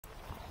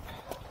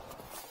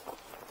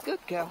Good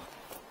girl.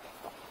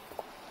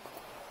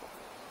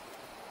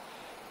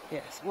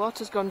 Yes,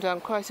 water's gone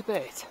down quite a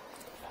bit.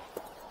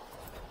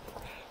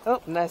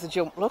 Oh, and there's a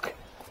jump, look.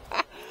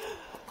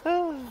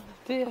 Oh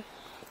dear.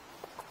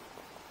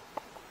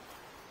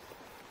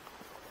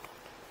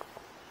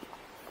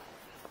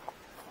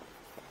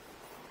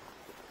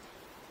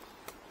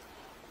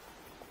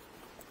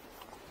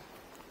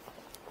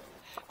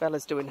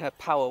 Bella's doing her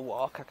power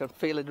walk. I can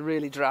feel it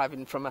really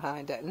driving from a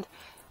hind end,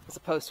 as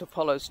opposed to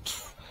Apollo's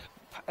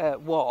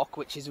walk,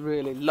 which is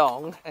really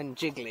long and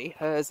jiggly.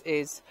 Hers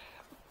is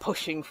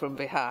pushing from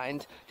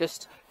behind,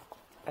 just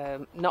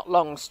not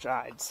long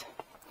strides,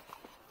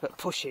 but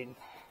pushing.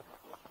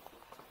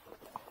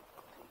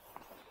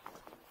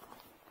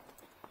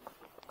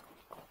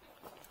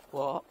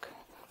 Walk.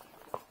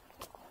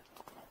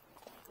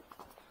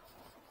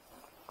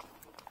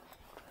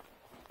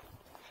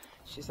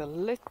 She's a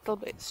little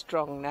bit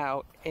strong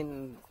now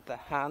in the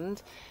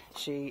hand.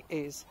 She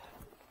is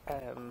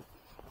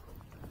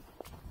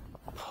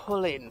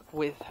pulling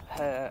with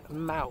her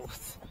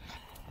mouth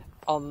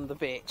on the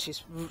bit.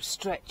 She's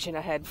stretching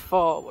her head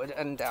forward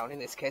and down in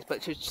this case,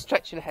 but she's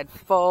stretching her head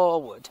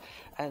forward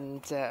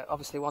and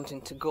obviously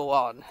wanting to go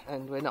on,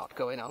 and we're not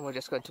going on. We're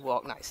just going to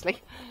walk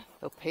nicely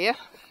up here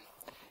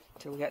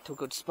till we get to a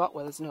good spot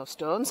where there's no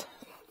stones.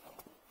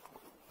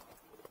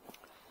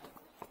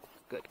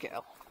 Good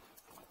girl.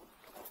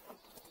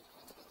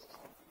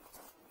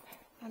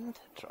 And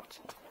trot.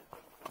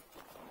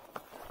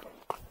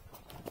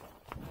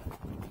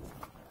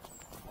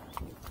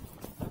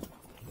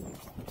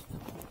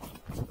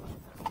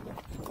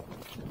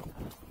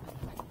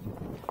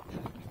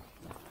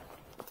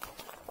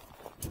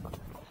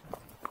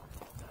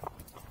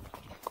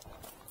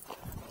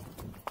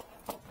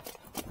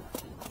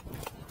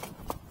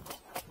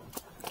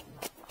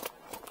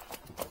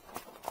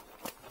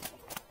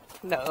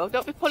 No,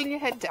 don't be pulling your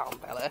head down,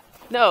 Bella.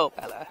 No,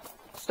 Bella.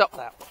 Stop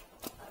that.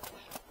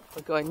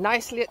 We're going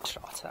nicely at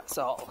trot, that's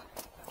all.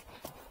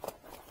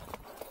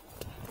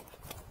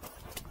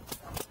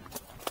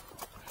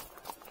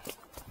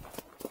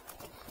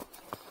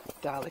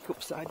 Dalek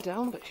upside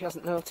down, but she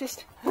hasn't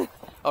noticed.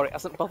 Or it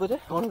hasn't bothered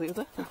her, one or the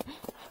other.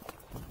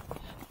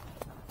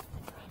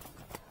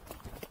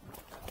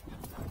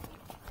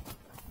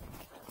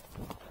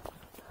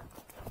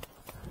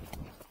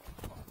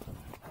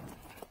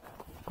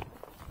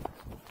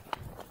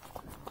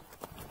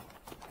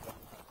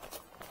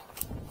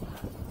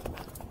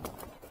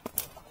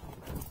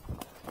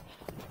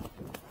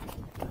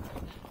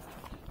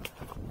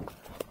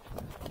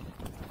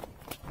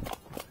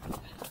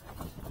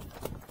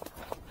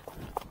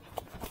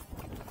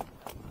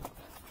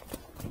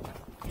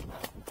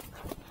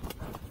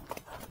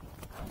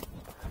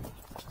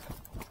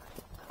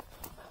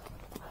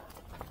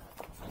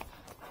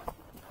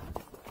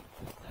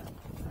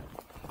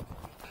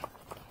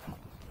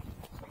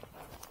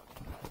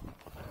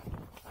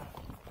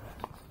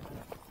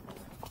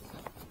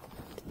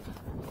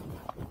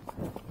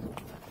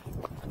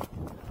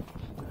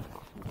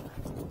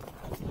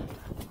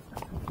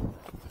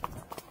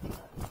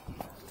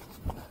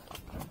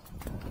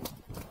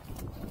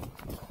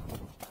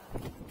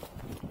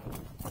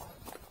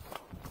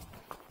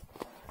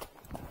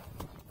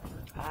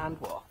 And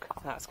walk.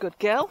 That's good,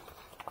 girl.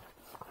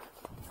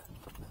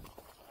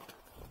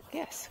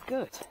 Yes,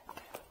 good.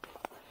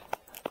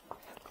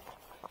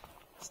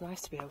 It's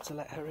nice to be able to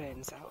let her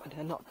reins out and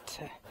her not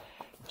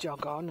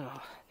jog on or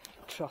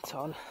trot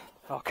on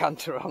or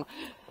canter on.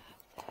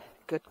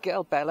 Good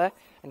girl, Bella.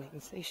 And you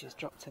can see she's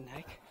dropped her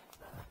neck.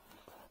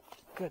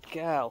 Good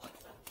girl.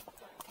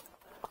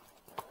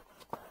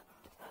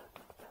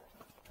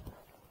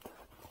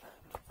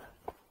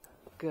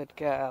 Good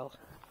girl.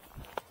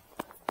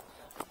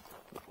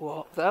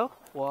 Walk though,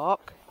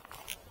 walk.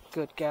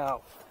 Good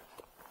girl.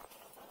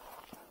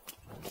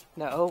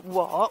 No,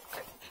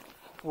 walk.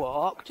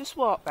 Walk, just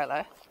walk,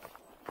 Bella.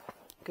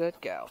 Good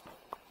girl.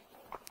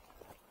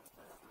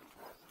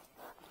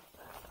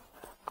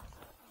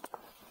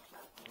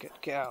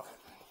 Good girl.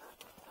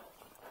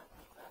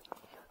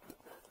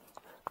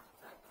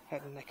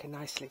 Head and neck are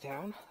nicely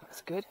down,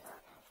 that's good.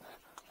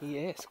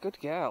 Yes, good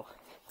girl.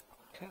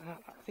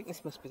 I think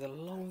this must be the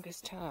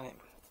longest time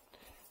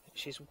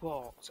she's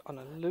walked on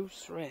a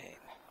loose rein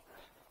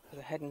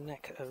with her head and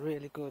neck at a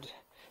really good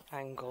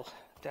angle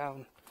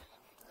down,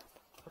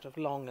 sort of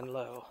long and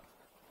low.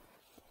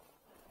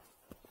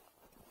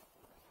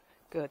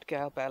 Good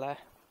girl, Bella.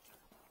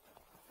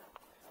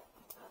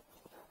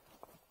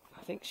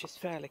 I think she's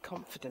fairly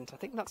confident. I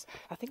think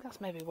that's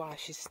maybe why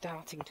she's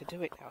starting to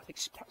do it now. I think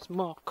she's perhaps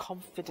more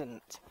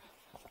confident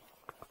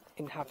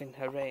in having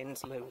her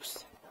reins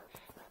loose.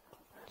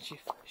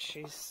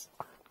 She's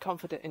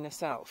confident in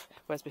herself,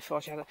 whereas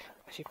before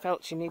she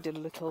felt she needed a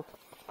little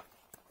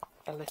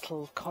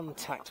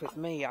contact with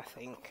me, I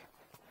think.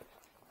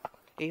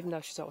 Even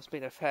though she's always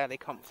been a fairly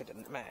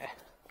confident mare.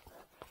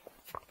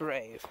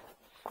 Brave,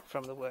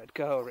 from the word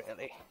go,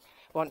 really.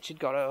 Once she'd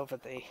got over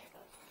the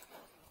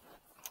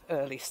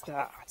early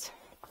start,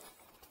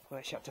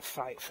 where she had to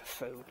fight for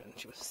food and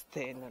she was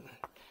thin and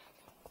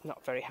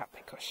not very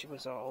happy because she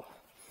was all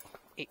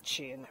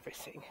itchy and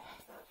everything.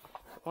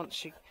 Once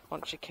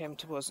she came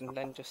to us and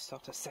then just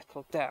sort of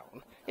settled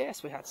down,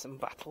 yes, we had some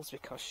battles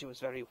because she was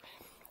very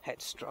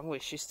headstrong,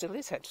 which she still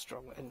is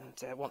headstrong and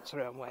wants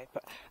her own way,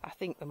 but I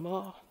think the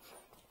more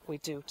we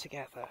do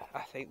together,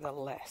 I think the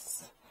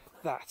less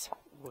that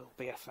will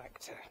be a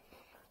factor.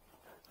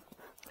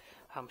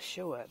 I'm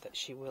sure that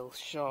she will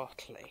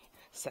shortly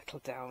settle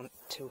down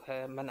to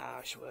her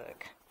menage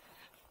work,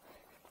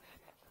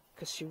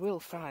 because she will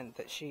find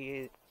that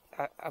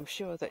I'm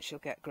sure that she'll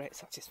get great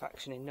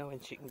satisfaction in knowing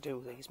she can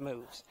do these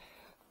moves,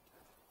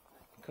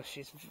 because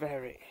she's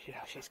very,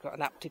 she's got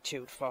an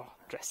aptitude for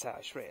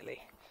dressage,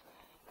 really.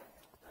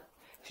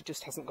 She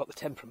just hasn't got the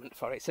temperament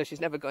for it, so she's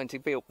never going to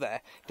be up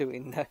there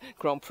doing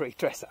Grand Prix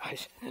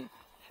dressage.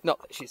 Not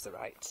that she's the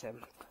right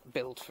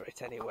build for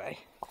it anyway.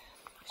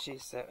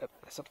 She's a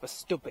sort of a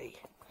stubby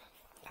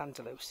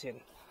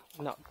Andalusian,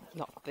 not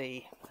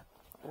the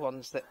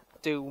ones that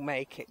do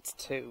make it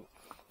to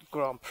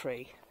Grand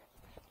Prix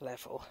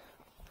level.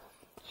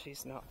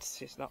 She's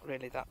not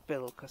really that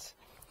build, because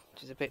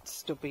she's a bit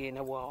stubby in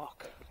a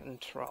walk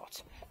and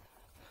trot.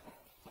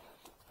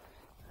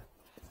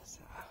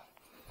 So,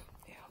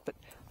 yeah, but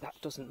that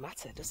doesn't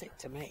matter, does it,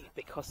 to me?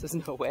 Because there's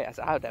no way as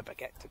I'd ever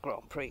get to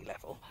Grand Prix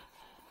level.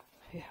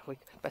 Yeah,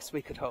 best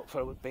we could hope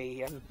for would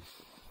be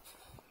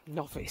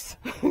novice.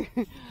 That'd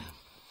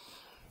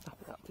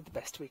be the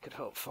best we could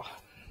hope for.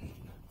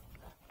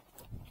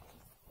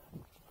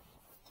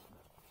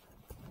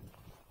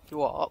 You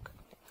walk.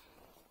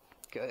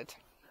 Good.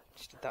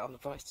 She did that on the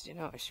voice. Did you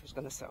notice she was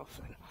going to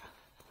soften?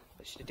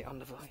 But she did it on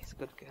the voice.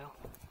 Good girl.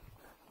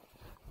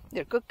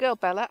 You're a good girl,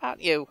 Bella,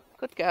 aren't you?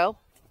 Good girl.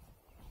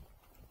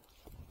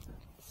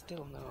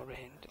 Still no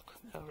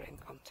rain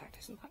contact.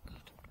 Isn't that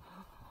good?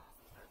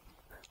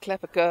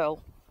 Clever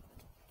girl.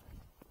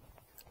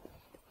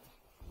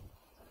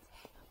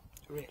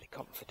 Really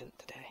confident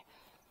today.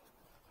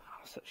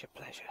 Oh, such a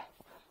pleasure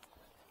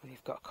when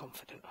you've got a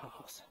confident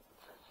horse.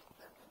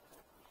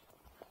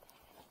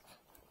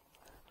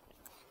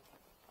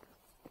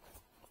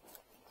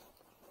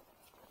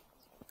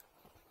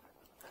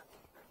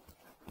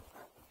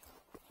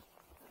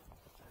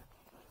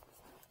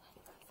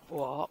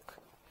 Walk,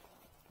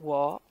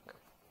 walk.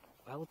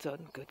 Well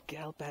done, good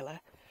girl, Bella.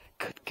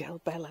 Good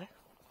girl, Bella.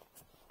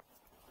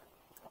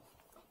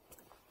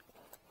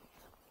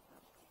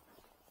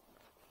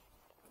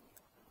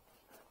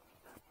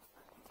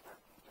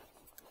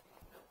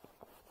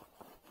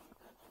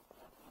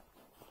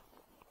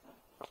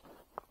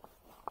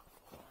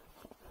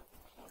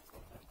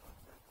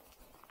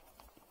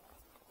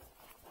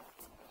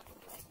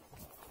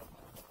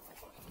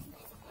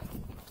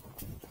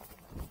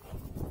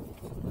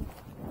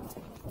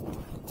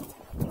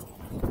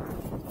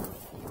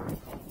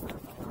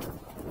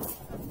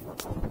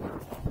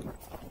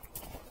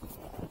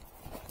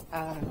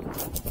 And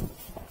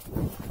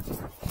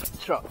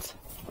trot.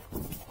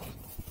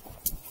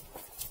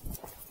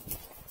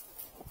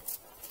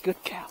 Good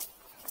girl.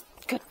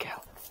 Good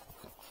girl.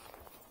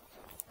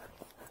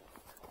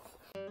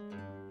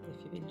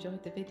 If you've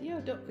enjoyed the video,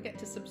 don't forget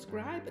to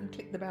subscribe and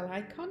click the bell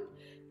icon.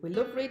 We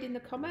love reading the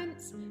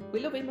comments, we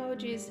love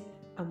emojis,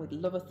 and we'd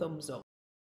love a thumbs up.